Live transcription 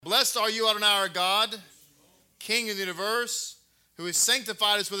Blessed are you, Adonai, our God, King of the universe, who has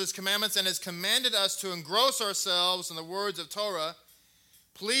sanctified us with his commandments and has commanded us to engross ourselves in the words of Torah.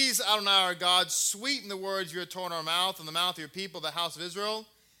 Please, Adonai, our God, sweeten the words you have torn in our mouth and the mouth of your people, the house of Israel.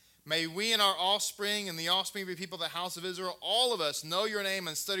 May we and our offspring and the offspring of your people, the house of Israel, all of us know your name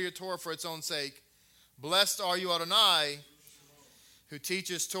and study your Torah for its own sake. Blessed are you, Adonai, who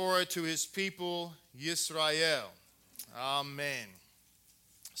teaches Torah to his people, Yisrael. Amen.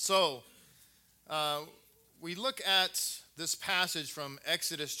 So, we look at this passage from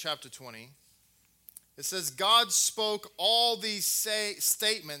Exodus chapter 20. It says, God spoke all these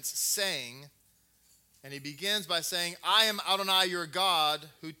statements saying, and he begins by saying, I am Adonai your God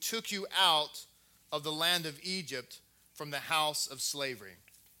who took you out of the land of Egypt from the house of slavery.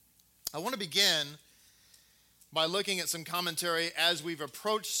 I want to begin by looking at some commentary as we've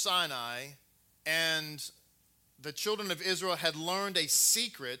approached Sinai, and the children of Israel had learned a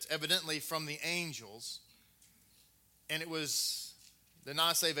secret, evidently from the angels, and it was the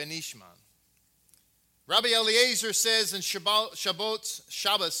Na'aseh V'Nishma. Rabbi Eliezer says in Shabbos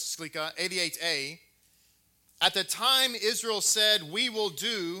 88a, at the time Israel said, we will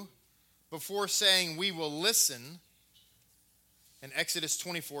do, before saying we will listen, in Exodus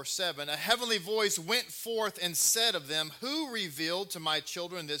 24:7, a heavenly voice went forth and said of them, who revealed to my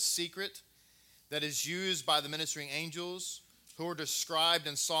children this secret that is used by the ministering angels, who are described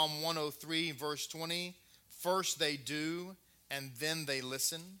in Psalm 103, verse 20? First they do, and then they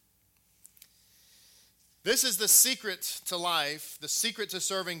listen. This is the secret to life, the secret to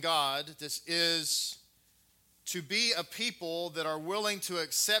serving God. This is to be a people that are willing to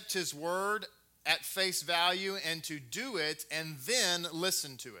accept his word at face value and to do it and then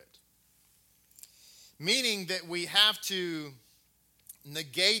listen to it. Meaning that we have to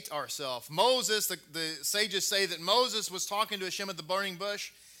negate ourselves. Moses, the sages say that Moses was talking to Hashem at the burning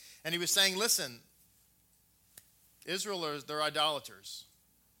bush, and he was saying, listen, Israel, they're idolaters.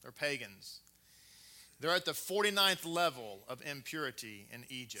 They're pagans. They're at the 49th level of impurity in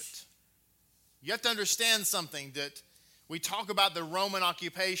Egypt. You have to understand something, that we talk about the Roman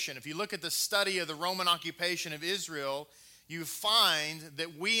occupation. If you look at the study of the Roman occupation of Israel, you find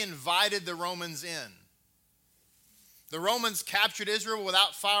that we invited the Romans in. The Romans captured Israel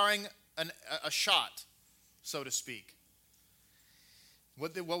without firing a shot, so to speak.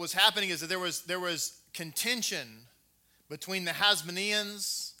 What was happening is that there was contention between the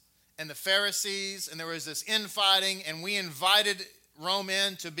Hasmoneans and the Pharisees, and there was this infighting, and we invited Rome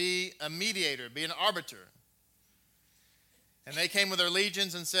in to be a mediator, be an arbiter. And they came with their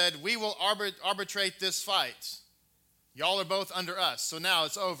legions and said, we will arbitrate this fight. Y'all are both under us, so now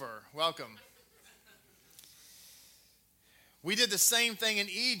it's over. Welcome. We did the same thing in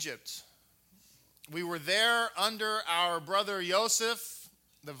Egypt. We were there under our brother Joseph,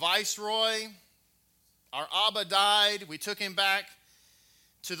 the viceroy. Our Abba died. We took him back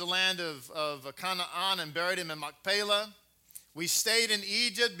to the land of Canaan and buried him in Machpelah. We stayed in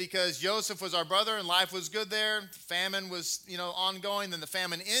Egypt because Joseph was our brother and life was good there. Famine was, ongoing. Then the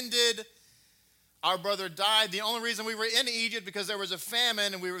famine ended. Our brother died. The only reason we were in Egypt because there was a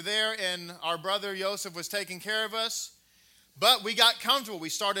famine and we were there and our brother Joseph was taking care of us. But we got comfortable. We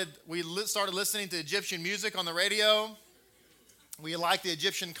started listening to Egyptian music on the radio. We liked the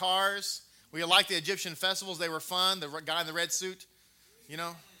Egyptian cars. We liked the Egyptian festivals. They were fun. The guy in the red suit,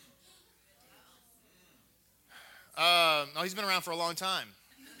 No, he's been around for a long time.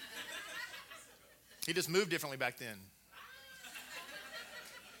 He just moved differently back then.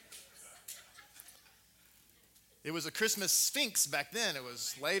 It was a Christmas Sphinx back then. It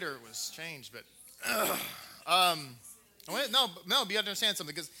was later, it was changed. But no, but you understand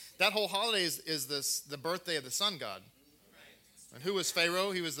something, because that whole holiday is the birthday of the sun god. And who was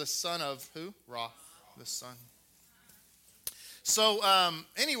Pharaoh? He was the son of who? Ra, the sun. So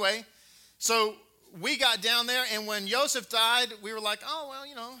anyway, so we got down there, and when Joseph died, we were like, oh,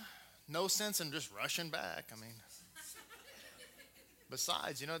 well, no sense in just rushing back. I mean,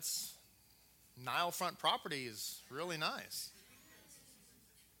 besides, it's Nile front property is really nice.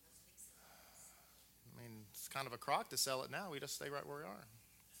 I mean, it's kind of a crock to sell it now. We just stay right where we are.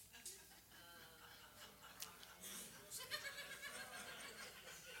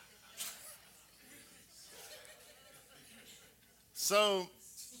 So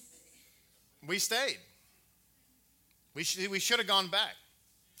we stayed. We should have gone back.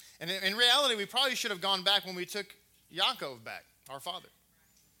 And in reality, we probably should have gone back when we took Yaakov back, our father.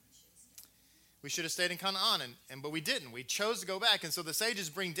 We should have stayed in Canaan, but we didn't. We chose to go back. And so the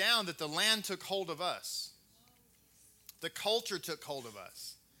sages bring down that the land took hold of us. The culture took hold of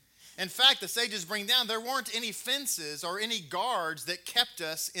us. In fact, the sages bring down there weren't any fences or any guards that kept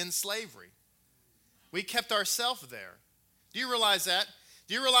us in slavery. We kept ourselves there. Do you realize that?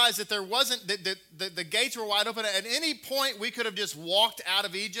 Do you realize that there wasn't, that the gates were wide open? At any point, we could have just walked out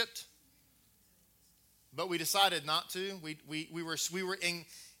of Egypt, but we decided not to. We were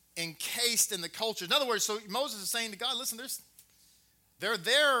encased in the culture. In other words, so Moses is saying to God, listen, they're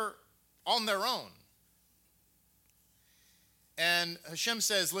there on their own. And Hashem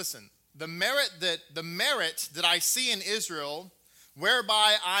says, listen, the merit that I see in Israel,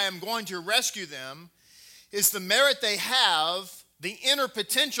 whereby I am going to rescue them, is the merit they have, the inner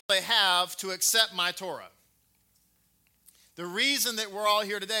potential they have to accept my Torah. The reason that we're all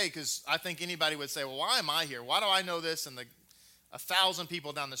here today, because I think anybody would say, well, why am I here? Why do I know this and 1,000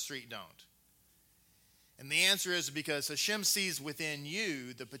 people down the street don't? And the answer is because Hashem sees within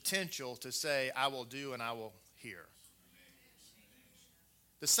you the potential to say, I will do and I will hear.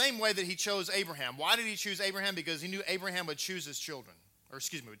 The same way that he chose Abraham. Why did he choose Abraham? Because he knew Abraham would choose his children,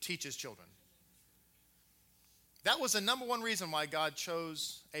 would teach his children. That was the number one reason why God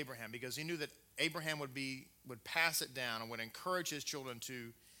chose Abraham, because he knew that Abraham would pass it down and would encourage his children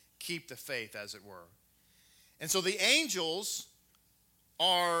to keep the faith, as it were. And so the angels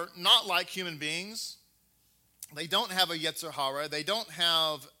are not like human beings. They don't have a Yetzer Hara. They don't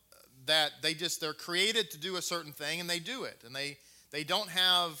have that. They're created to do a certain thing, and they do it. And they don't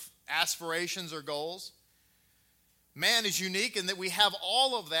have aspirations or goals. Man is unique in that we have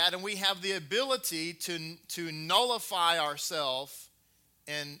all of that, and we have the ability to nullify ourselves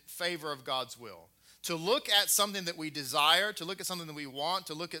in favor of God's will. To look at something that we desire, to look at something that we want,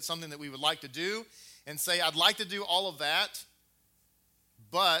 to look at something that we would like to do, and say, I'd like to do all of that,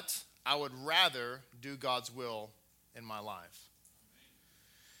 but I would rather do God's will in my life.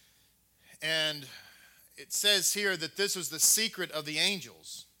 And it says here that this was the secret of the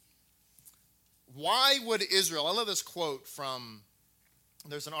angels. Why would Israel, I love this quote from,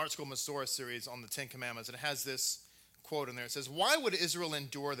 there's an Art School Masorah series on the Ten Commandments, and it has this quote in there. It says, why would Israel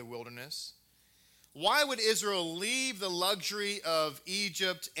endure the wilderness? Why would Israel leave the luxury of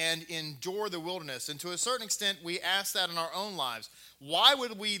Egypt and endure the wilderness? And to a certain extent, we ask that in our own lives. Why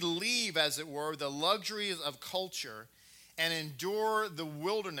would we leave, as it were, the luxuries of culture and endure the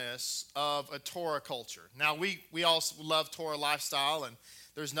wilderness of a Torah culture? Now, we all love Torah lifestyle, and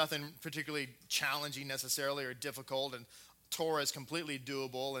there's nothing particularly challenging necessarily or difficult, and Torah is completely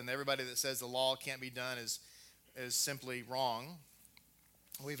doable, and everybody that says the law can't be done is simply wrong.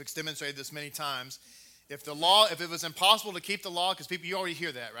 We've demonstrated this many times. If it was impossible to keep the law, because people, you already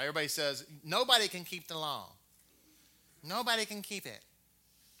hear that, right? Everybody says, nobody can keep the law. Nobody can keep it.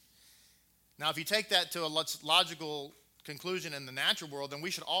 Now, if you take that to a logical conclusion in the natural world, then we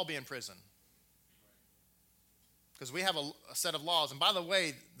should all be in prison. Because we have a set of laws. And by the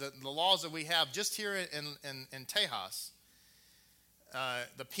way, the laws that we have just here in Tejas,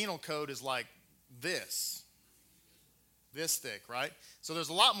 the penal code is like this thick, right? So there's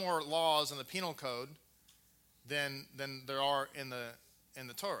a lot more laws in the penal code than there are in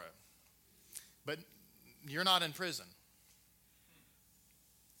the Torah. But you're not in prison.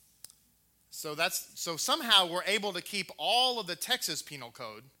 So somehow we're able to keep all of the Texas penal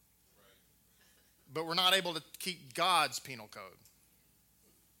code, but we're not able to keep God's penal code.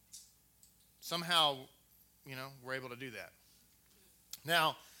 Somehow, we're able to do that.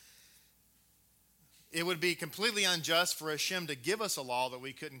 Now, it would be completely unjust for Hashem to give us a law that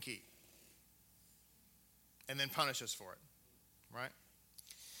we couldn't keep and then punish us for it, right?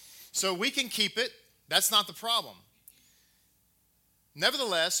 So we can keep it. That's not the problem.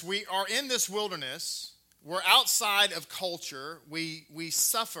 Nevertheless, we are in this wilderness. We're outside of culture. We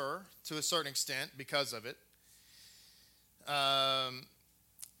suffer to a certain extent because of it.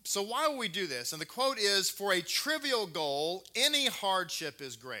 So why will we do this? And the quote is, for a trivial goal, any hardship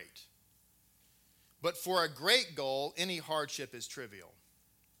is great. But for a great goal, any hardship is trivial.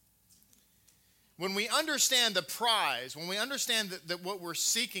 When we understand the prize, when we understand that what we're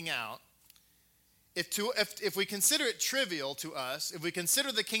seeking out, if we consider it trivial to us, if we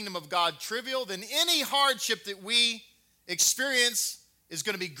consider the kingdom of God trivial, then any hardship that we experience is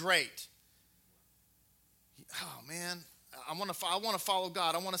going to be great. Oh man, I want to follow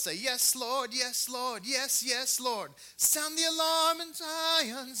God. I want to say, yes, Lord, yes, Lord, yes, yes, Lord. Sound the alarm in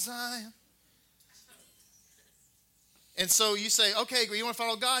Zion, Zion. And so you say, okay, you want to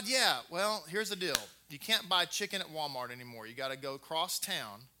follow God? Yeah. Well, here's the deal. You can't buy chicken at Walmart anymore. You got to go across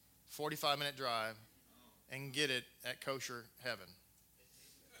town, 45-minute drive, and get it at Kosher Heaven.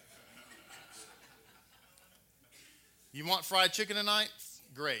 You want fried chicken tonight?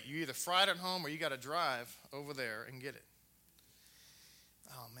 Great. You either fry it at home or you got to drive over there and get it.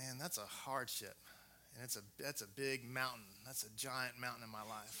 Oh, man. man, that's a hardship. And that's a big mountain. That's a giant mountain in my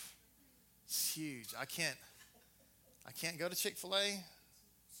life. It's huge. I can't go to Chick-fil-A. I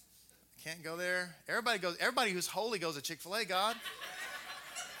can't go there. Everybody who's holy goes to Chick-fil-A, God.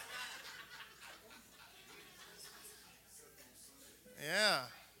 Yeah.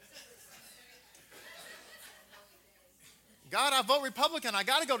 God, I vote Republican. I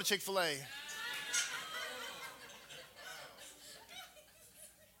got to go to Chick-fil-A.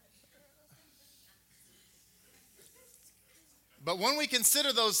 But when we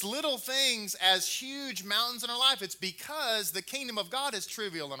consider those little things as huge mountains in our life, it's because the kingdom of God is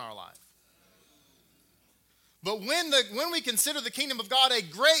trivial in our life. But when we consider the kingdom of God a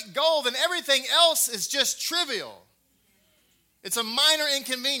great goal, then everything else is just trivial. It's a minor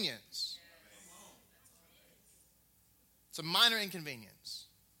inconvenience. It's a minor inconvenience.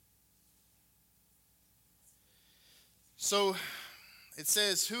 So it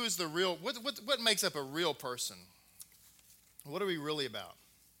says, who is the real, what makes up a real person? What are we really about?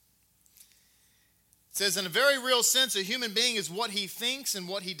 It says, in a very real sense, a human being is what he thinks and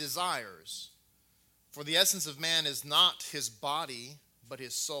what he desires. For the essence of man is not his body, but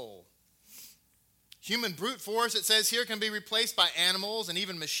his soul. Human brute force, it says here, can be replaced by animals and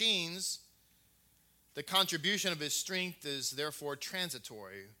even machines. The contribution of his strength is therefore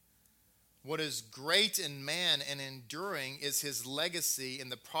transitory. What is great in man and enduring is his legacy in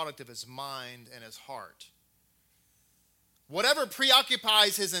the product of his mind and his heart. Whatever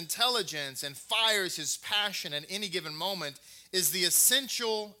preoccupies his intelligence and fires his passion at any given moment is the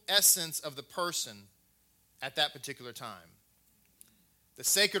essential essence of the person at that particular time. The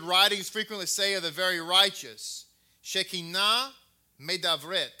sacred writings frequently say of the very righteous, Shekinah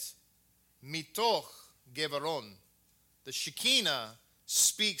medavret, mitoch gevaron. The Shekinah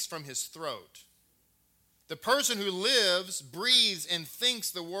speaks from his throat. The person who lives, breathes, and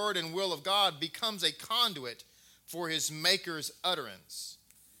thinks the word and will of God becomes a conduit for his maker's utterance.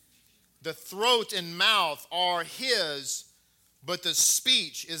 The throat and mouth are his, but the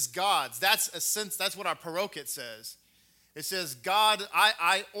speech is God's. That's what our parokhet says. It says, God,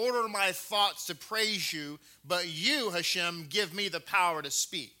 I order my thoughts to praise you, but you, Hashem, give me the power to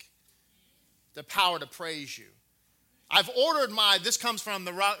speak, the power to praise you. I've ordered this comes from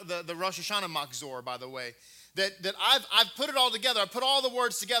the Rosh Hashanah Machzor, by the way, that I've put it all together. I've put all the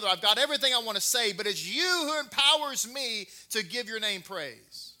words together. I've got everything I want to say, but it's you who empowers me to give your name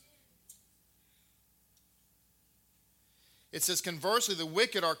praise. It says, conversely, the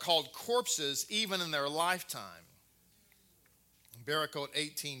wicked are called corpses even in their lifetime. Barakot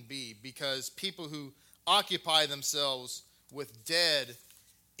 18b, because people who occupy themselves with dead,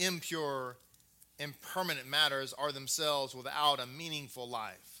 impure, impermanent matters are themselves without a meaningful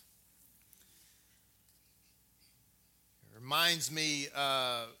life. It reminds me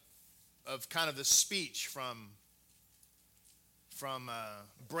of kind of the speech from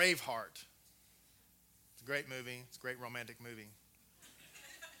Braveheart. It's a great movie. It's a great romantic movie.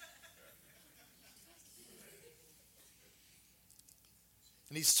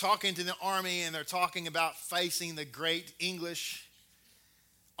 And he's talking to the army, and they're talking about facing the great English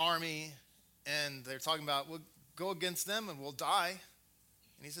army. And they're talking about, we'll go against them and we'll die.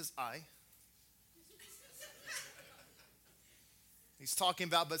 And he says, I. He's talking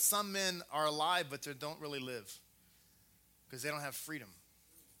about, but some men are alive, but they don't really live because they don't have freedom.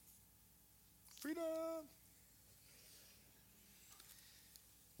 Freedom.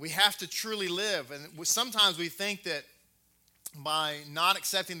 We have to truly live. And sometimes we think that by not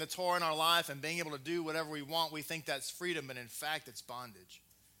accepting the Torah in our life and being able to do whatever we want, we think that's freedom, but in fact, it's bondage.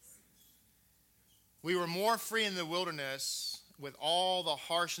 We were more free in the wilderness with all the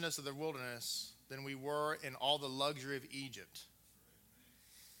harshness of the wilderness than we were in all the luxury of Egypt.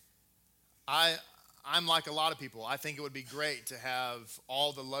 I'm like a lot of people. I think it would be great to have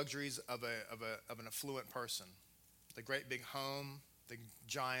all the luxuries of an affluent person. The great big home, the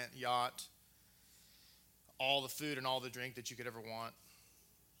giant yacht, all the food and all the drink that you could ever want,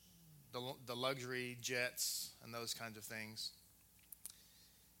 the luxury jets and those kinds of things.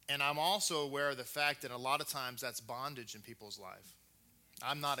 And I'm also aware of the fact that a lot of times that's bondage in people's life.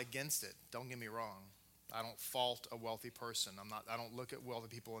 I'm not against it. Don't get me wrong. I don't fault a wealthy person. I don't look at wealthy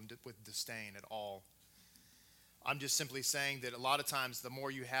people with disdain at all. I'm just simply saying that a lot of times the more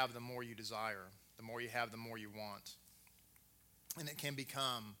you have, the more you desire. The more you have, the more you want. And it can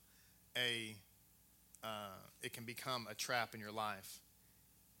become a trap in your life.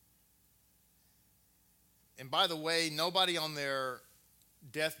 And by the way, nobody on their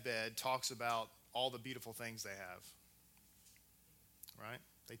deathbed talks about all the beautiful things they have, right?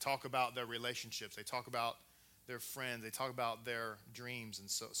 They talk about their relationships. They talk about their friends. They talk about their dreams and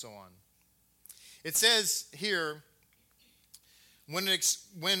so on. It says here, when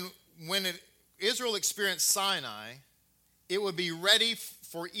Israel experienced Sinai, it would be ready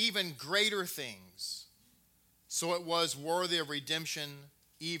for even greater things. So it was worthy of redemption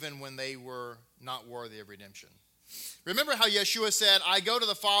even when they were not worthy of redemption. Remember how Yeshua said, I go to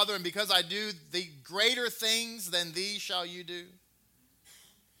the Father, and because I do the greater things than these shall you do?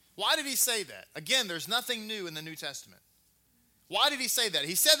 Why did he say that? Again, there's nothing new in the New Testament. Why did he say that?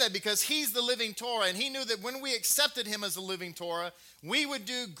 He said that because he's the living Torah, and he knew that when we accepted him as the living Torah, we would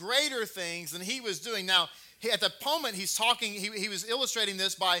do greater things than he was doing. Now, at the moment he's talking, he was illustrating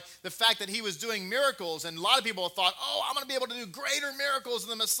this by the fact that he was doing miracles, and a lot of people thought, oh, I'm going to be able to do greater miracles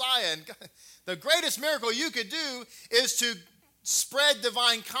than the Messiah. And the greatest miracle you could do is to spread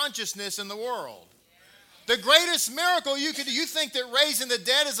divine consciousness in the world. The greatest miracle you could do, you think that raising the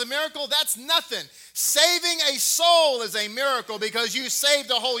dead is a miracle? That's nothing. Saving a soul is a miracle because you saved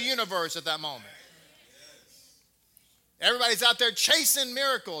the whole universe at that moment. Everybody's out there chasing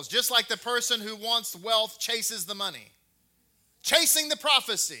miracles, just like the person who wants wealth chases the money. Chasing the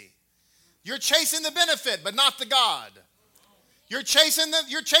prophecy. You're chasing the benefit, but not the God. You're chasing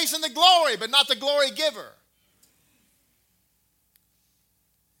the glory, but not the glory giver.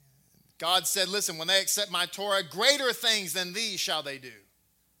 God said, listen, when they accept my Torah, greater things than these shall they do.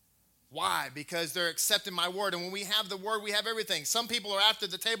 Why? Because they're accepting my word. And when we have the word, we have everything. Some people are after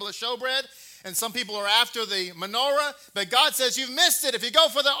the table of showbread, and some people are after the menorah. But God says, you've missed it. If you go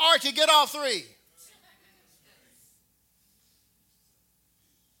for the ark, you get all three.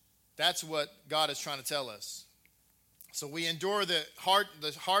 That's what God is trying to tell us. So we endure the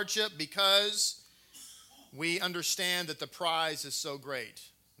hardship because we understand that the prize is so great.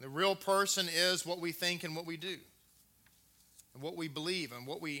 The real person is what we think and what we do, and what we believe and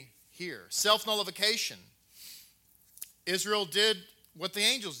what we hear. Self-nullification. Israel did what the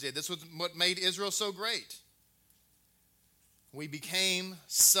angels did. This was what made Israel so great. We became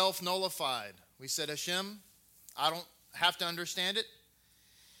self-nullified. We said, Hashem, I don't have to understand it.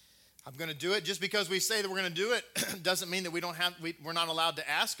 I'm going to do it. Just because we say that we're going to do it doesn't mean that we're not allowed to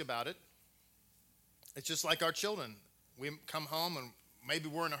ask about it. It's just like our children. We come home and maybe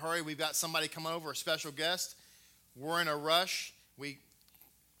we're in a hurry. We've got somebody coming over, a special guest. We're in a rush. We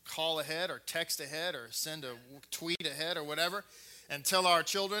call ahead or text ahead or send a tweet ahead or whatever and tell our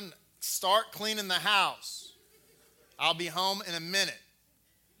children, start cleaning the house. I'll be home in a minute.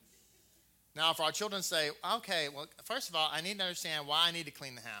 Now, if our children say, okay, well, first of all, I need to understand why I need to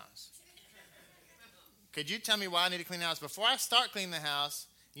clean the house. Could you tell me why I need to clean the house? Before I start cleaning the house,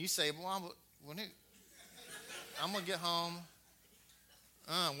 you say, well, I'm going to get home.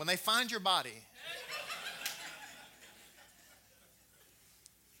 When they find your body.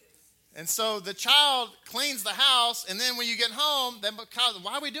 And so the child cleans the house, and then when you get home, then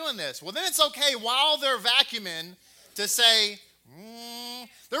why are we doing this? Well, then it's okay while they're vacuuming to say,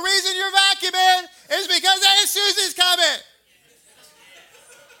 the reason you're vacuuming is because Aunt Susie's coming.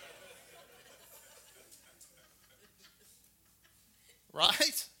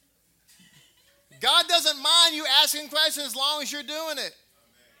 Right? God doesn't mind you asking questions as long as you're doing it.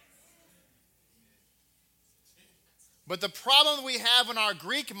 But the problem we have in our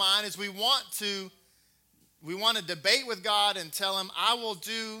Greek mind is we want to debate with God and tell him, I will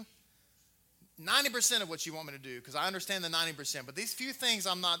do 90% of what you want me to do because I understand the 90%. But these few things,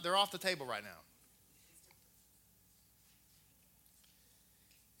 they're off the table right now.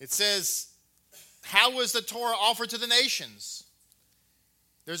 It says, how was the Torah offered to the nations?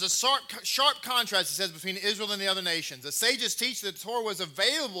 There's a sharp contrast, it says, between Israel and the other nations. The sages teach that the Torah was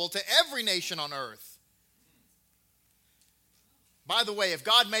available to every nation on earth. By the way, if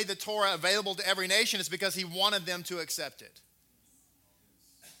God made the Torah available to every nation, it's because he wanted them to accept it.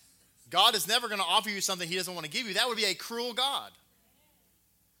 God is never going to offer you something he doesn't want to give you. That would be a cruel God.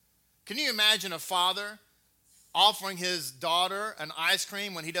 Can you imagine a father offering his daughter an ice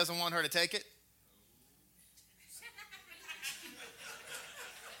cream when he doesn't want her to take it?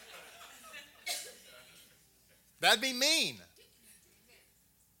 That'd be mean.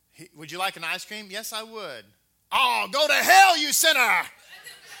 Would you like an ice cream? Yes, I would. Oh, go to hell, you sinner.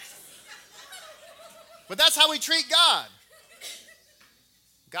 But that's how we treat God.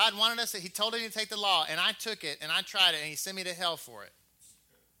 God wanted us, he told us to take the law, and I took it, and I tried it, and he sent me to hell for it.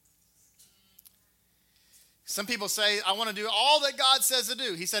 Some people say, I want to do all that God says to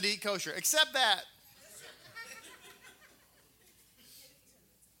do. He said to eat kosher. Accept that.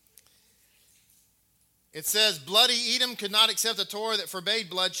 It says, bloody Edom could not accept a Torah that forbade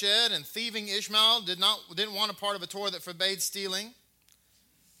bloodshed, and thieving Ishmael didn't want a part of a Torah that forbade stealing.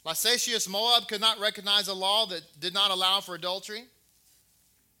 Licentious Moab could not recognize a law that did not allow for adultery.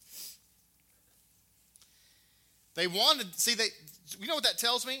 They wanted, you know what that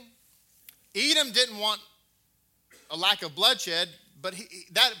tells me? Edom didn't want a lack of bloodshed, but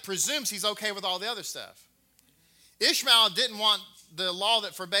that presumes he's okay with all the other stuff. Ishmael didn't want the law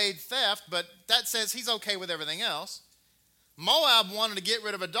that forbade theft, but that says he's okay with everything else. Moab wanted to get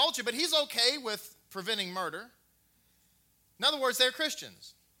rid of adultery, but he's okay with preventing murder. In other words, they're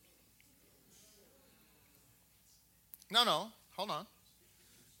Christians. No, hold on.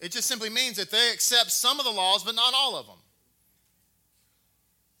 It just simply means that they accept some of the laws, but not all of them.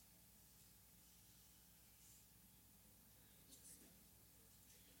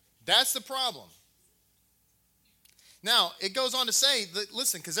 That's the problem. Now, it goes on to say, that,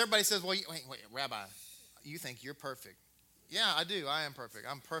 listen, because everybody says, well, wait, Rabbi, you think you're perfect. Yeah, I do. I am perfect.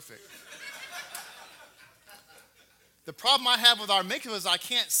 I'm perfect. The problem I have with our mikvah is I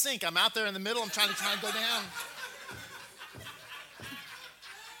can't sink. I'm out there in the middle. I'm trying to go down.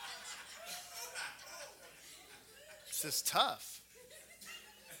 It's just tough.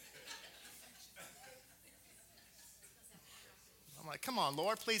 I'm like, come on,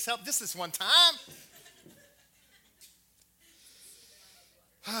 Lord, please help. This is one time.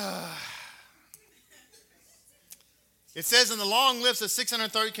 It says in the long list of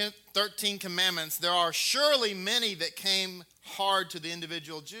 613 commandments, there are surely many that came hard to the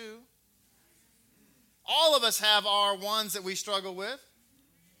individual Jew. All of us have our ones that we struggle with.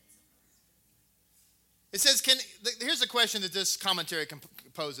 It says, here's a question that this commentary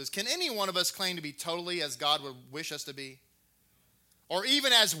poses. Can any one of us claim to be totally as God would wish us to be? Or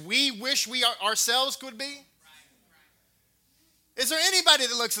even as we wish we ourselves could be? Is there anybody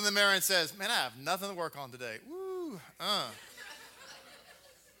that looks in the mirror and says, man, I have nothing to work on today? Woo,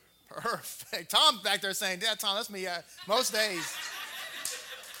 perfect. Tom's back there saying, yeah, Tom, that's me most days.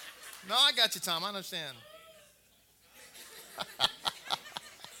 No, I got you, Tom. I understand.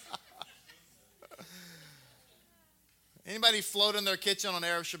 Anybody float in their kitchen on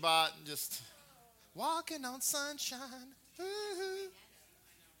Erev Shabbat and just walking on sunshine?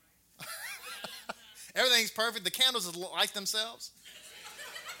 Everything's perfect. The candles light themselves.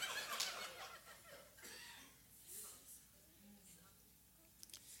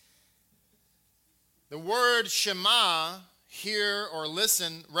 The word Shema, hear or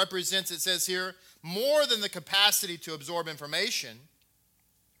listen, represents, it says here, more than the capacity to absorb information.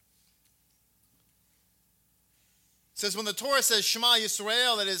 It says when the Torah says Shema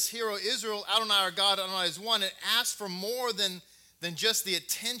Yisrael, that is, Hear, O Israel, Adonai our God, Adonai is one, it asks for more than just the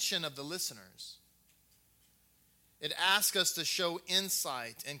attention of the listeners. It asks us to show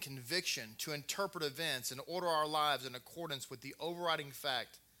insight and conviction, to interpret events and order our lives in accordance with the overriding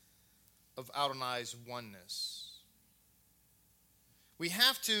fact of Adonai's oneness. We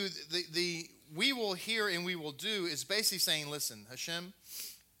have to, the we will hear and we will do is basically saying, listen, Hashem,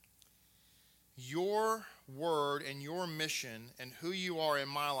 your word and your mission and who you are in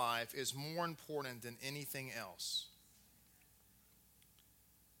my life is more important than anything else.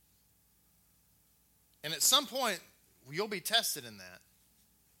 And at some point, you'll be tested in that.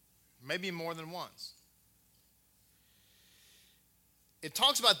 Maybe more than once. It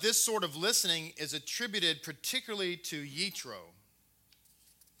talks about this sort of listening is attributed particularly to Yitro,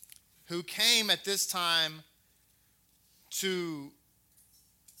 who came at this time to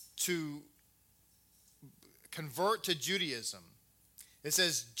convert to Judaism. It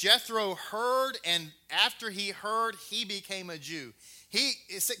says Jethro heard, and after he heard, he became a Jew.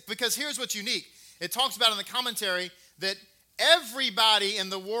 Because here's what's unique. It talks about in the commentary that everybody in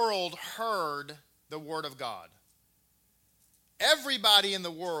the world heard the word of God. Everybody in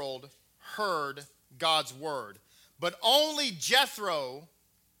the world heard God's word. But only Jethro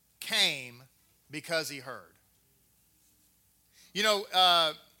came because he heard. You know,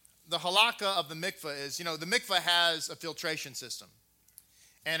 the halakha of the mikveh is, the mikveh has a filtration system.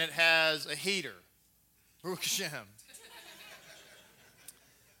 And it has a heater. Baruch Hashem.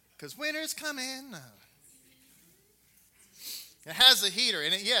 Because winter's coming. It has a heater,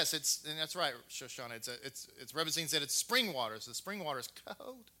 and and that's right, Shoshana. It's Rebbetzin said it's spring water, so the spring water is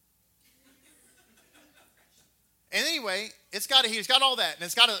cold. And anyway, it's got a heater, it's got all that, and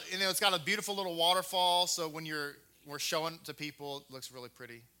it's got a beautiful little waterfall. So when we're showing to people, it looks really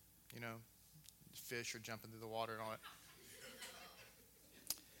pretty. Fish are jumping through the water and all that.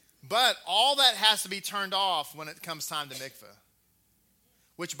 But all that has to be turned off when it comes time to mikveh.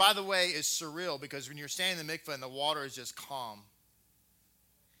 Which, by the way, is surreal because when you're standing in the mikveh and the water is just calm.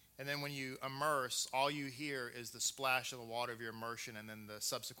 And then when you immerse, all you hear is the splash of the water of your immersion and then the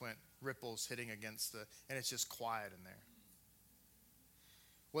subsequent ripples hitting against and it's just quiet in there.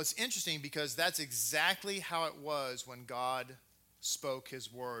 Well, it's interesting because that's exactly how it was when God spoke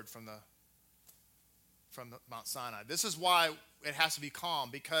his word from the Mount Sinai. This is why it has to be calm,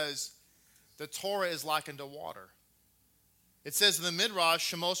 because the Torah is likened to water. It says in the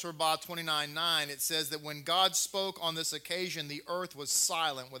Midrash, Shemos Rabbah 29:9, it says that when God spoke on this occasion, the earth was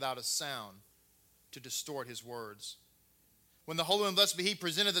silent without a sound to distort his words. When the Holy One, blessed be he,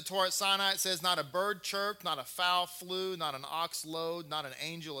 presented the Torah at Sinai, it says, not a bird chirped, not a fowl flew, not an ox lowed, not an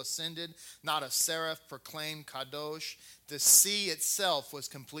angel ascended, not a seraph proclaimed Kadosh. The sea itself was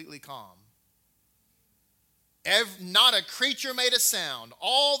completely calm. Not a creature made a sound.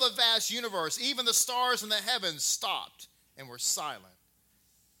 All the vast universe, even the stars in the heavens, stopped and were silent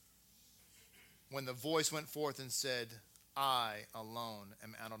when the voice went forth and said, I alone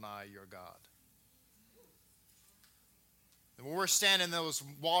am Adonai your God. And when we're standing in those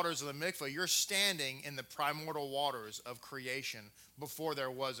waters of the mikveh, you're standing in the primordial waters of creation before there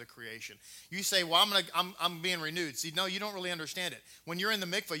was a creation. You say, well, I'm being renewed. See, no, you don't really understand it. When you're in the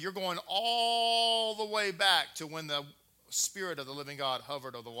mikveh, you're going all the way back to when the Spirit of the living God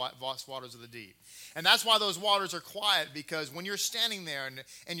hovered over the vast waters of the deep. And that's why those waters are quiet, because when you're standing there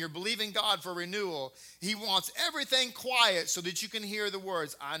and you're believing God for renewal, he wants everything quiet so that you can hear the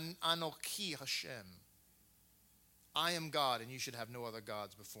words, Anoki Hashem. I am God, and you should have no other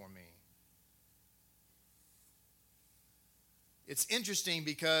gods before me. It's interesting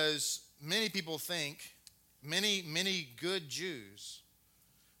because many people think, many good Jews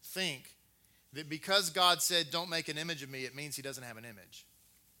think that because God said, don't make an image of me, it means he doesn't have an image.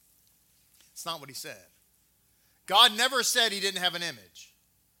 It's not what he said. God never said he didn't have an image.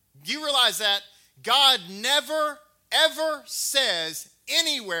 Do you realize that? God never, ever says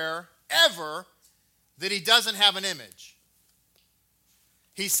anywhere, ever, that he doesn't have an image.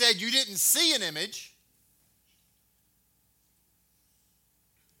 He said you didn't see an image.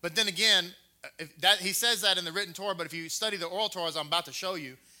 But then again, he says that in the written Torah, but if you study the oral Torah, as I'm about to show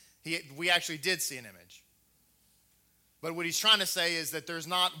you, we actually did see an image. But what he's trying to say is that there's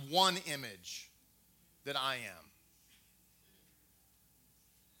not one image that I am.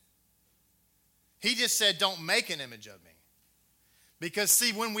 He just said, don't make an image of me. Because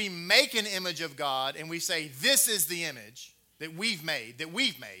see, when we make an image of God and we say, this is the image that we've made,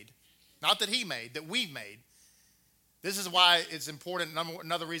 not that he made, that we've made, this is why it's important.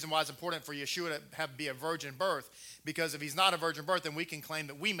 Another reason why it's important for Yeshua to be a virgin birth, because if he's not a virgin birth, then we can claim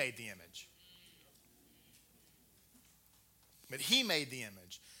that we made the image. But he made the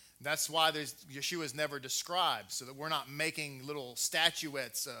image. That's why Yeshua is never described, so that we're not making little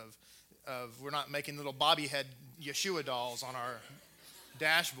statuettes we're not making little bobby head Yeshua dolls on our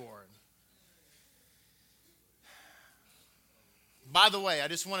dashboard. By the way, I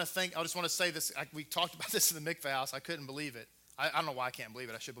just want to say this. We talked about this in the mikveh house. I couldn't believe it. I don't know why I can't believe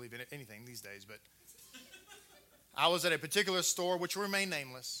it. I should believe in anything these days. But I was at a particular store, which will remain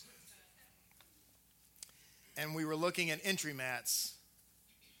nameless, and we were looking at entry mats.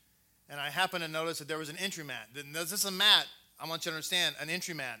 And I happened to notice that there was an entry mat. This is a mat. I want you to understand, an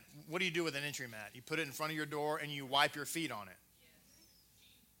entry mat. What do you do with an entry mat? You put it in front of your door and you wipe your feet on it.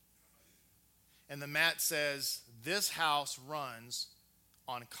 And the mat says, this house runs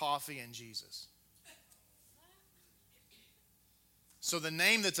on coffee and Jesus. So the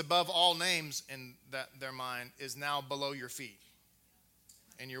name that's above all names in their mind is now below your feet.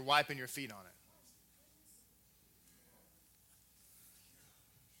 And you're wiping your feet on it.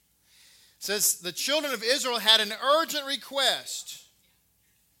 It says, the children of Israel had an urgent request.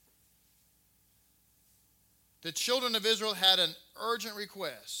 The children of Israel had an urgent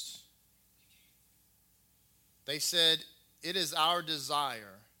request. They said, it is our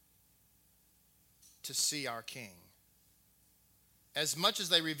desire to see our king. As much as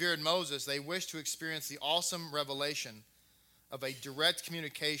they revered Moses, they wished to experience the awesome revelation of a direct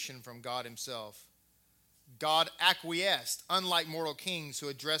communication from God himself. God acquiesced. Unlike mortal kings who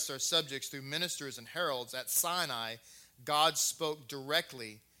address their subjects through ministers and heralds, at Sinai, God spoke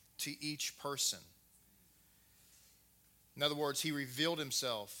directly to each person. In other words, he revealed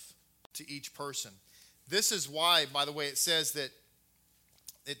himself to each person. This is why, by the way, it says that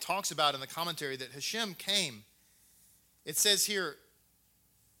it talks about in the commentary that Hashem came. It says here,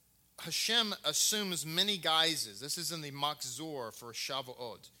 Hashem assumes many guises. This is in the Machzor for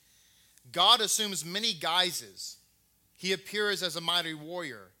Shavuot. God assumes many guises. He appears as a mighty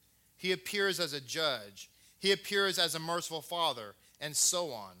warrior. He appears as a judge. He appears as a merciful father, and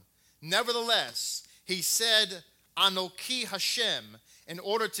so on. Nevertheless, he said, Anoki Hashem, in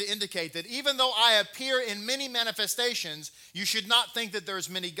order to indicate that even though I appear in many manifestations, you should not think that there's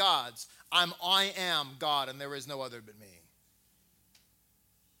many gods. I am God, and there is no other but me.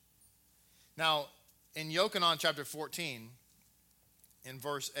 Now, in Yochanan chapter 14, in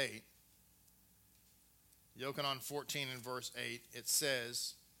verse 8, Yochanan 14 in verse 8, it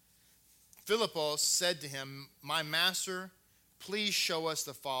says, Philippos said to him, my master, please show us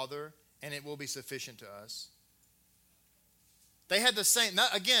the Father, and it will be sufficient to us. They had the same,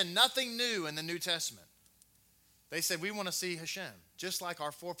 again, nothing new in the New Testament. They said, we want to see Hashem, just like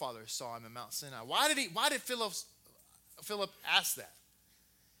our forefathers saw him in Mount Sinai. Why did Philip ask that?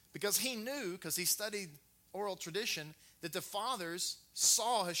 Because he knew, because he studied oral tradition, that the fathers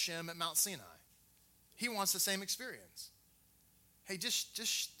saw Hashem at Mount Sinai. He wants the same experience. Hey,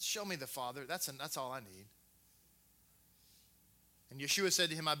 just show me the Father. That's all I need. And Yeshua said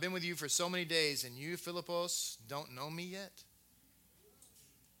to him, I've been with you for so many days, and you, Philippos, don't know me yet?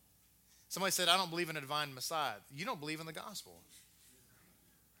 Somebody said, I don't believe in a divine Messiah. You don't believe in the gospel.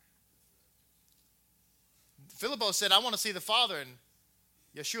 Philippos said, I want to see the Father. And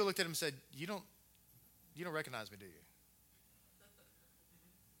Yeshua looked at him and said, you don't recognize me, do you?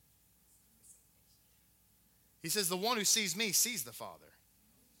 He says, the one who sees me sees the Father.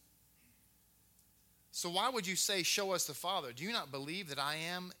 So why would you say, show us the Father? Do you not believe that I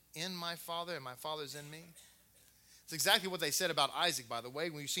am in my Father and my Father's in me? It's exactly what they said about Isaac, by the way.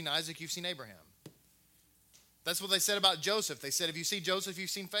 When you've seen Isaac, you've seen Abraham. That's what they said about Joseph. They said, if you see Joseph, you've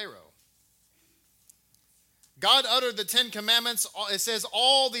seen Pharaoh. God uttered the 10 Commandments. It says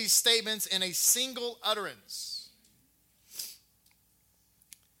all these statements in a single utterance.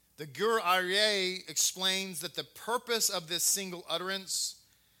 The Gur Aryeh explains that the purpose of this single utterance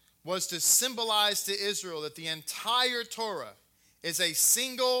was to symbolize to Israel that the entire Torah is a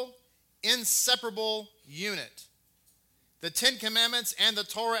single, inseparable unit. The 10 Commandments and the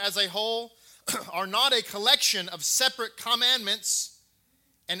Torah as a whole are not a collection of separate commandments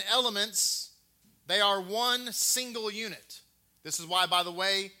and elements. They are one single unit. This is why, by the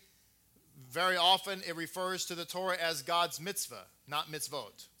way, very often it refers to the Torah as God's mitzvah, not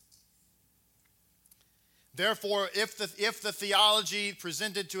mitzvot. Therefore, if the theology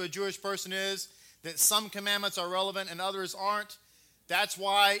presented to a Jewish person is that some commandments are relevant and others aren't, that's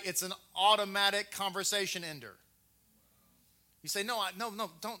why it's an automatic conversation ender. You say, no,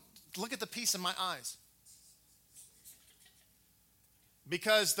 don't look at the peace in my eyes.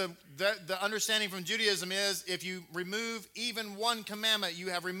 Because the understanding from Judaism is if you remove even one commandment, you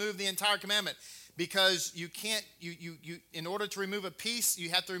have removed the entire commandment. Because you can't, you in order to remove a piece, you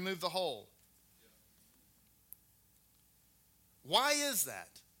have to remove the whole. Why is that?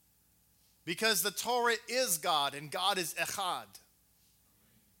 Because the Torah is God and God is Echad.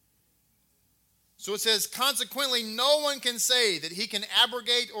 So it says, consequently, no one can say that he can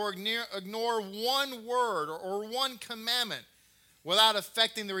abrogate or ignore one word or one commandment without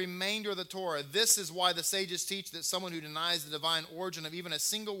affecting the remainder of the Torah. This is why the sages teach that someone who denies the divine origin of even a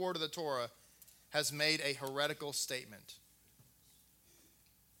single word of the Torah has made a heretical statement.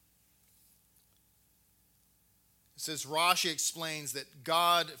 It says Rashi explains that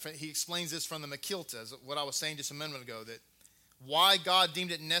God, he explains this from the Mekilta, what I was saying just a minute ago, that why God deemed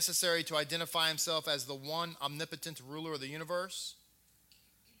it necessary to identify himself as the one omnipotent ruler of the universe.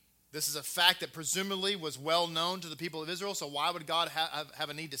 This is a fact that presumably was well known to the people of Israel, so why would God have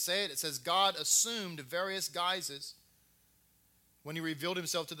a need to say it? It says God assumed various guises when he revealed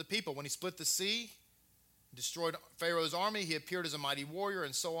himself to the people. When he split the sea, destroyed Pharaoh's army, he appeared as a mighty warrior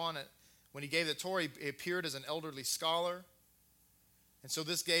and so on. When he gave the Torah, he appeared as an elderly scholar. And so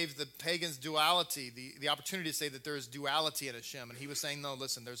this gave the pagans duality, the opportunity to say that there is duality in Hashem. And he was saying, no,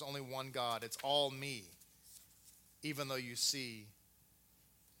 listen, there's only one God. It's all me, even though you see.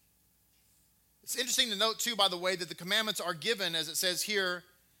 It's interesting to note, too, by the way, that the commandments are given, as it says here,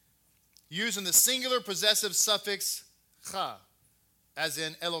 using the singular possessive suffix cha, as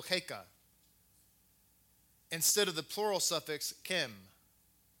in Eloheka, instead of the plural suffix kem.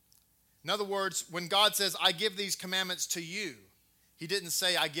 In other words, when God says, I give these commandments to you, he didn't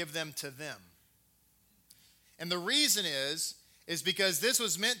say, I give them to them. And the reason is because this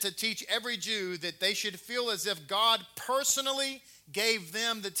was meant to teach every Jew that they should feel as if God personally gave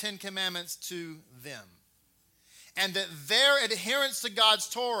them the 10 Commandments to them. And that their adherence to God's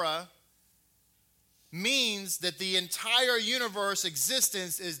Torah means that the entire universe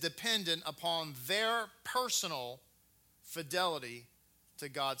existence is dependent upon their personal fidelity to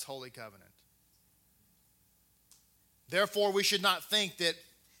God's holy covenant. Therefore, we should not think that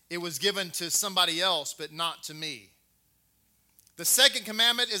it was given to somebody else, but not to me. The second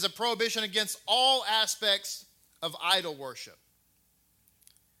commandment is a prohibition against all aspects of idol worship.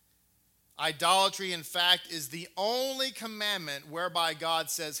 Idolatry, in fact, is the only commandment whereby God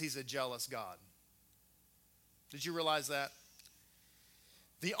says he's a jealous God. Did you realize that?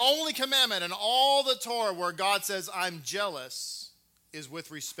 The only commandment in all the Torah where God says, I'm jealous, is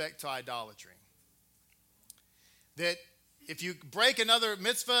with respect to idolatry. That if you break another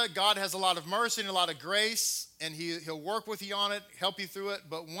mitzvah, God has a lot of mercy and a lot of grace, and he'll work with you on it, help you through it.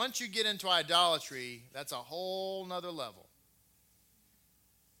 But once you get into idolatry, that's a whole nother level.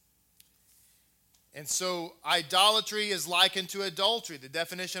 And so idolatry is likened to adultery. The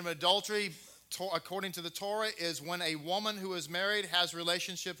definition of adultery, according to the Torah, is when a woman who is married has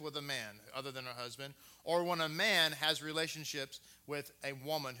relationship with a man other than her husband, or when a man has relationships with a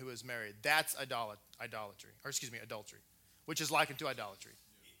woman who is married. That's adultery, which is likened to idolatry.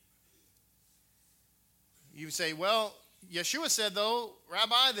 You say, well, Yeshua said, though,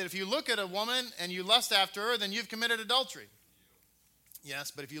 Rabbi, that if you look at a woman and you lust after her, then you've committed adultery. Yes,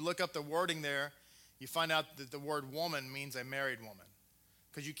 but if you look up the wording there, you find out that the word woman means a married woman.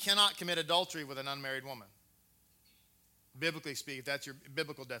 Because you cannot commit adultery with an unmarried woman. Biblically speaking, that's your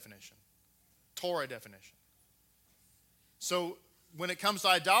biblical definition. Torah definition. So when it comes to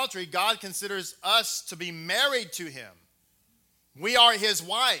idolatry, God considers us to be married to him. We are his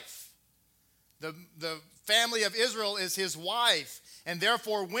wife. The family of Israel is his wife. And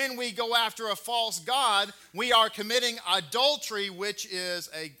therefore, when we go after a false god, we are committing adultery, which is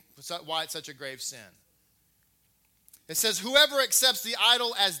why it's such a grave sin. It says, whoever accepts the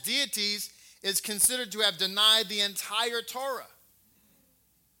idol as deities is considered to have denied the entire Torah.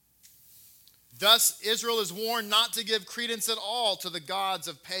 Thus, Israel is warned not to give credence at all to the gods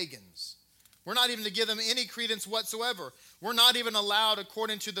of pagans. We're not even to give them any credence whatsoever. We're not even allowed,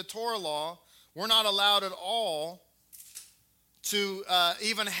 according to the Torah law, we're not allowed at all to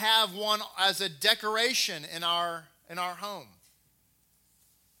even have one as a decoration in our home.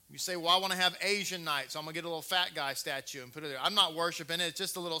 You say, well, I want to have Asian night, so I'm going to get a little fat guy statue and put it there. I'm not worshiping it. It's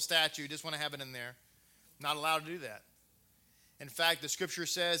just a little statue. Just want to have it in there. Not allowed to do that. In fact, the scripture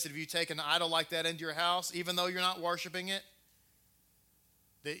says that if you take an idol like that into your house, even though you're not worshiping it,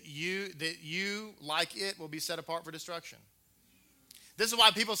 that you, like it, will be set apart for destruction. This is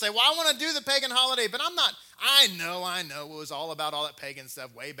why people say, well, I want to do the pagan holiday, but I'm not. I know it was all about all that pagan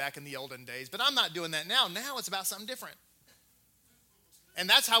stuff way back in the olden days, but I'm not doing that now. Now it's about something different. And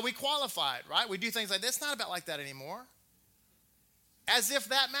that's how we qualify it, right? We do things like this. It's not about like that anymore. As if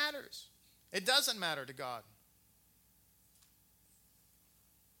that matters. It doesn't matter to God.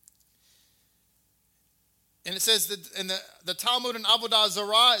 And it says that in the Talmud and Avodah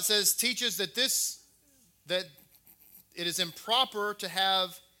Zarah, it says, teaches that it is improper to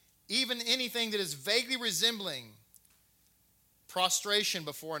have even anything that is vaguely resembling prostration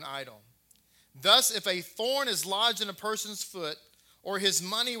before an idol. Thus, if a thorn is lodged in a person's foot, or his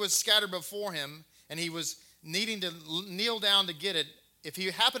money was scattered before him, and he was needing to kneel down to get it, if he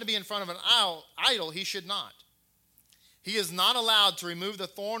happened to be in front of an idol, he should not. He is not allowed to remove the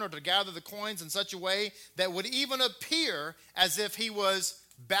thorn or to gather the coins in such a way that would even appear as if he was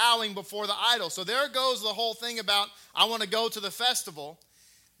bowing before the idol. So there goes the whole thing about, I want to go to the festival,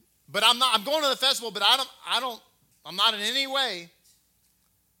 but I'm going to the festival, but I'm not in any way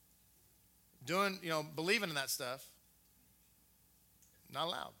doing, believing in that stuff. Not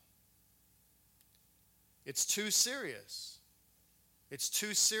allowed. It's too serious. It's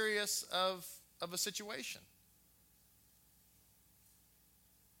too serious of a situation.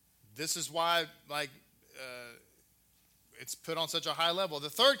 This is why, it's put on such a high level. The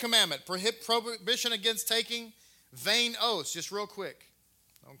third commandment, prohibition against taking vain oaths. Just real quick.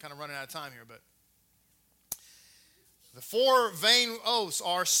 I'm kind of running out of time here, but the 4 vain oaths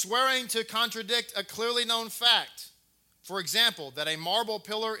are swearing to contradict a clearly known fact. For example, that a marble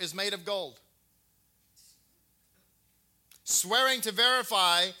pillar is made of gold. Swearing to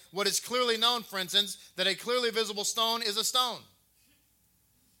verify what is clearly known, for instance, that a clearly visible stone is a stone.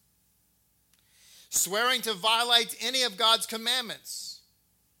 Swearing to violate any of God's commandments.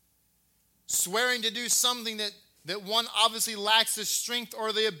 Swearing to do something that one obviously lacks the strength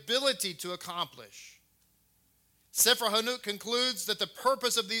or the ability to accomplish. Sefer Hanuk concludes that the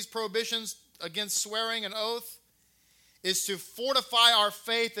purpose of these prohibitions against swearing an oath is to fortify our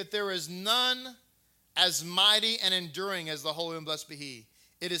faith that there is none as mighty and enduring as the Holy and Blessed be He.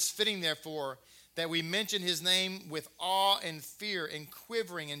 It is fitting, therefore, that we mention His name with awe and fear and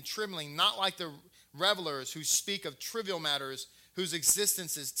quivering and trembling, not like the revelers who speak of trivial matters whose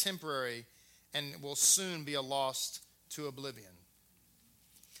existence is temporary and will soon be lost to oblivion.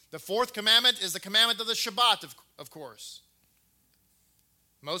 The 4th commandment is the commandment of the Shabbat, of course.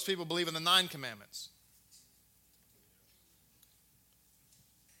 Most people believe in the 9 commandments.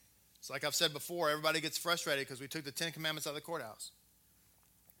 It's like I've said before, everybody gets frustrated because we took the 10 commandments out of the courthouse.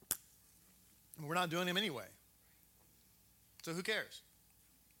 And we're not doing them anyway. So who cares?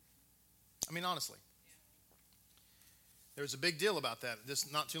 I mean, honestly. There was a big deal about that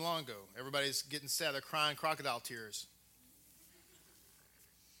just not too long ago. Everybody's getting sad. They're crying crocodile tears.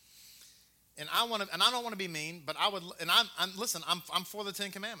 And I don't want to be mean, but I would. And I'm for the Ten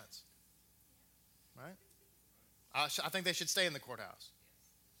Commandments, right? I think they should stay in the courthouse.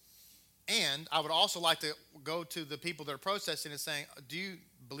 And I would also like to go to the people that are protesting and saying, "Do you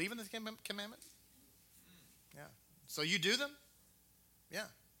believe in the commandment?" Yeah. So you do them? Yeah.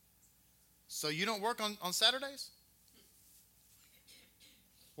 So you don't work on Saturdays?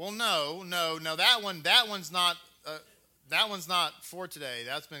 Well, no. That one's not. That one's not for today.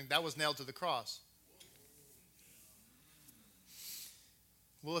 That was nailed to the cross.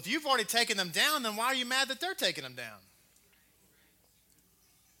 Well, if you've already taken them down, then why are you mad that they're taking them down?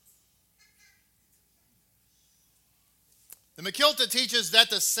 The Makilta teaches that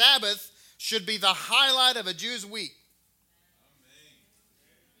the Sabbath should be the highlight of a Jew's week.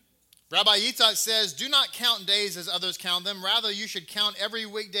 Rabbi Yitzhak says, do not count days as others count them. Rather, you should count every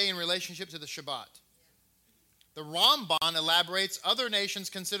weekday in relationship to the Shabbat. The Ramban elaborates, other nations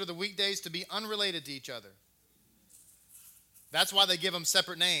consider the weekdays to be unrelated to each other. That's why they give them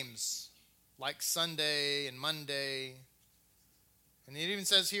separate names, like Sunday and Monday. And it even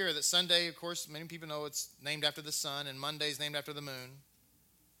says here that Sunday, of course, many people know it's named after the sun, and Monday is named after the moon.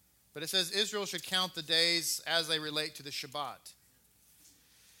 But it says Israel should count the days as they relate to the Shabbat.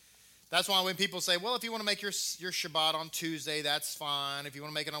 That's why when people say, well, if you want to make your Shabbat on Tuesday, that's fine. If you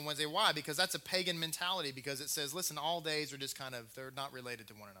want to make it on Wednesday, why? Because that's a pagan mentality, because it says, listen, all days are just they're not related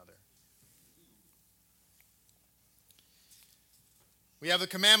to one another. We have a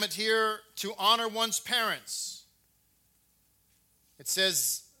commandment here to honor one's parents. It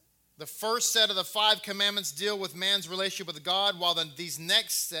says the first set of the 5 commandments deal with man's relationship with God, while these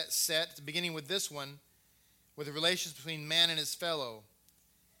next set, beginning with this one, with the relations between man and his fellow.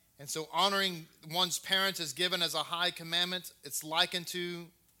 And so honoring one's parents is given as a high commandment. It's likened to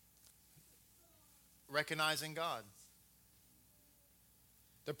recognizing God.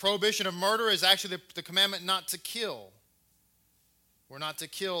 The prohibition of murder is actually the commandment not to kill. We're not to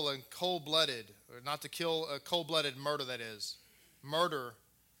kill a cold-blooded, or not to kill a cold-blooded murder, that is. Murder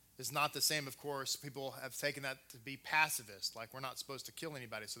is not the same, of course. People have taken that to be pacifist, like we're not supposed to kill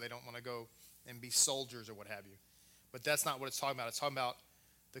anybody, so they don't want to go and be soldiers or what have you. But that's not what it's talking about. It's talking about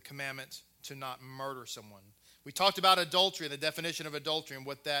the commandment to not murder someone. We talked about adultery, the definition of adultery, and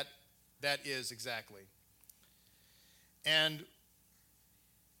what that is exactly. And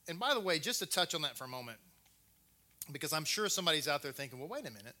by the way, just to touch on that for a moment, because I'm sure somebody's out there thinking, well, wait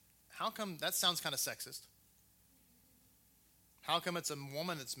a minute. How come that sounds kind of sexist? How come it's a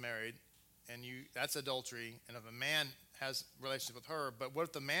woman that's married and that's adultery, and if a man has relations with her, but what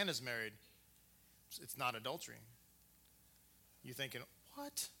if the man is married? It's not adultery. You're thinking,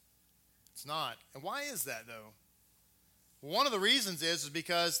 what? It's not. And why is that, though? One of the reasons is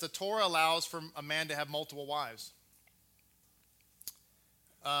because the Torah allows for a man to have multiple wives.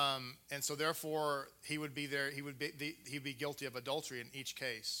 And so therefore, he would be guilty of adultery in each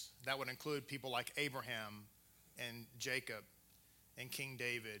case. That would include people like Abraham and Jacob and King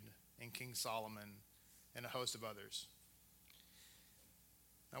David and King Solomon and a host of others.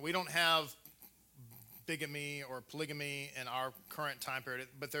 Now, we don't have bigamy or polygamy in our current time period,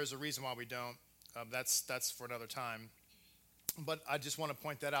 but there's a reason why we don't. That's for another time. But I just want to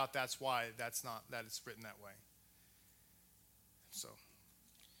point that out. That's why that it's written that way. So,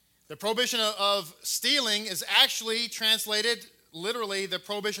 the prohibition of stealing is actually translated literally the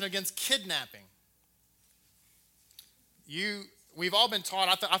prohibition against kidnapping. We've all been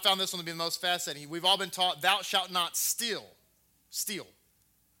taught. I found this one to be the most fascinating. We've all been taught, "Thou shalt not steal."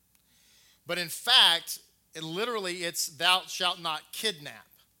 But in fact, it's "thou shalt not kidnap."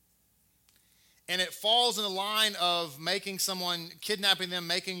 And it falls in the line of kidnapping them,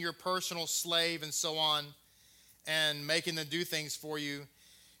 making your personal slave and so on, and making them do things for you.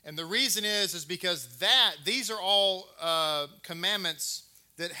 And the reason is because these are all commandments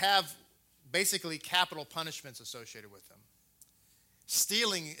that have basically capital punishments associated with them.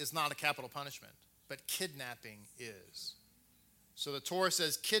 Stealing is not a capital punishment, but kidnapping is. So the Torah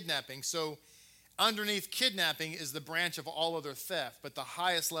says kidnapping. So underneath kidnapping is the branch of all other theft, but the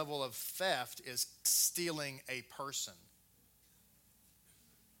highest level of theft is stealing a person.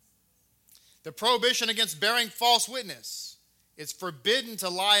 The prohibition against bearing false witness. It's forbidden to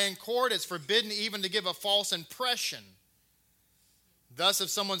lie in court. It's forbidden even to give a false impression. Thus, if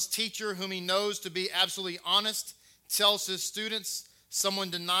someone's teacher, whom he knows to be absolutely honest, tells his students, someone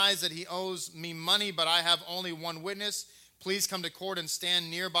denies that he owes me money, but I have only one witness, please come to court and stand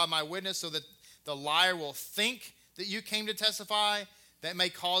near by my witness so that the liar will think that you came to testify. that may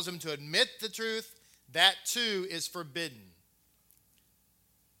cause him to admit the truth, that too is forbidden.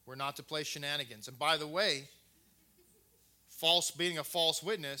 We're not to play shenanigans. And by the way, being a false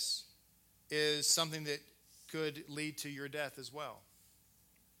witness is something that could lead to your death as well.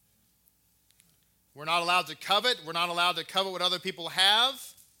 We're not allowed to covet. We're not allowed to covet what other people have.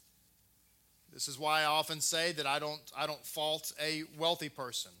 This is why I often say that I don't fault a wealthy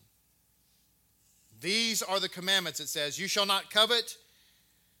person. These are the commandments. It says, you shall not covet.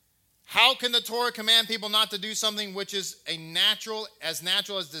 How can the Torah command people not to do something which is as natural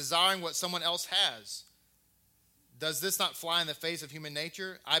as desiring what someone else has? Does this not fly in the face of human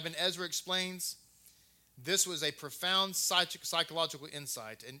nature? Ibn Ezra explains, this was a profound psychological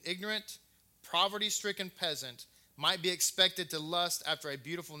insight. An ignorant, poverty-stricken peasant might be expected to lust after a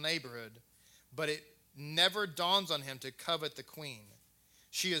beautiful neighborhood, but it never dawns on him to covet the queen.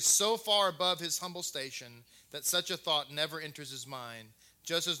 She is so far above his humble station that such a thought never enters his mind.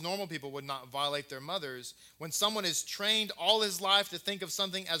 Just as normal people would not violate their mothers, when someone is trained all his life to think of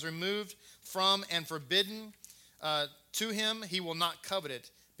something as removed from and forbidden to him, he will not covet it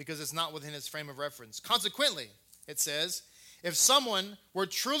because it's not within his frame of reference. Consequently, it says, if someone were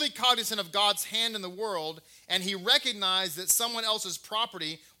truly cognizant of God's hand in the world and he recognized that someone else's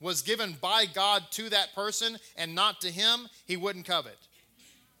property was given by God to that person and not to him, he wouldn't covet.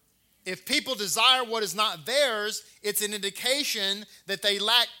 If people desire what is not theirs, it's an indication that they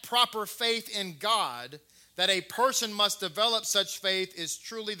lack proper faith in God. That a person must develop such faith is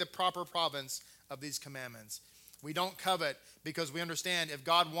truly the proper province of these commandments. We don't covet because we understand if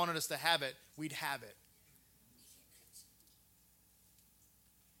God wanted us to have it, we'd have it.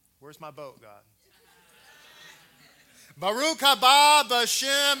 Where's my boat, God? Baruch haba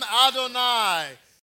b'shem Adonai.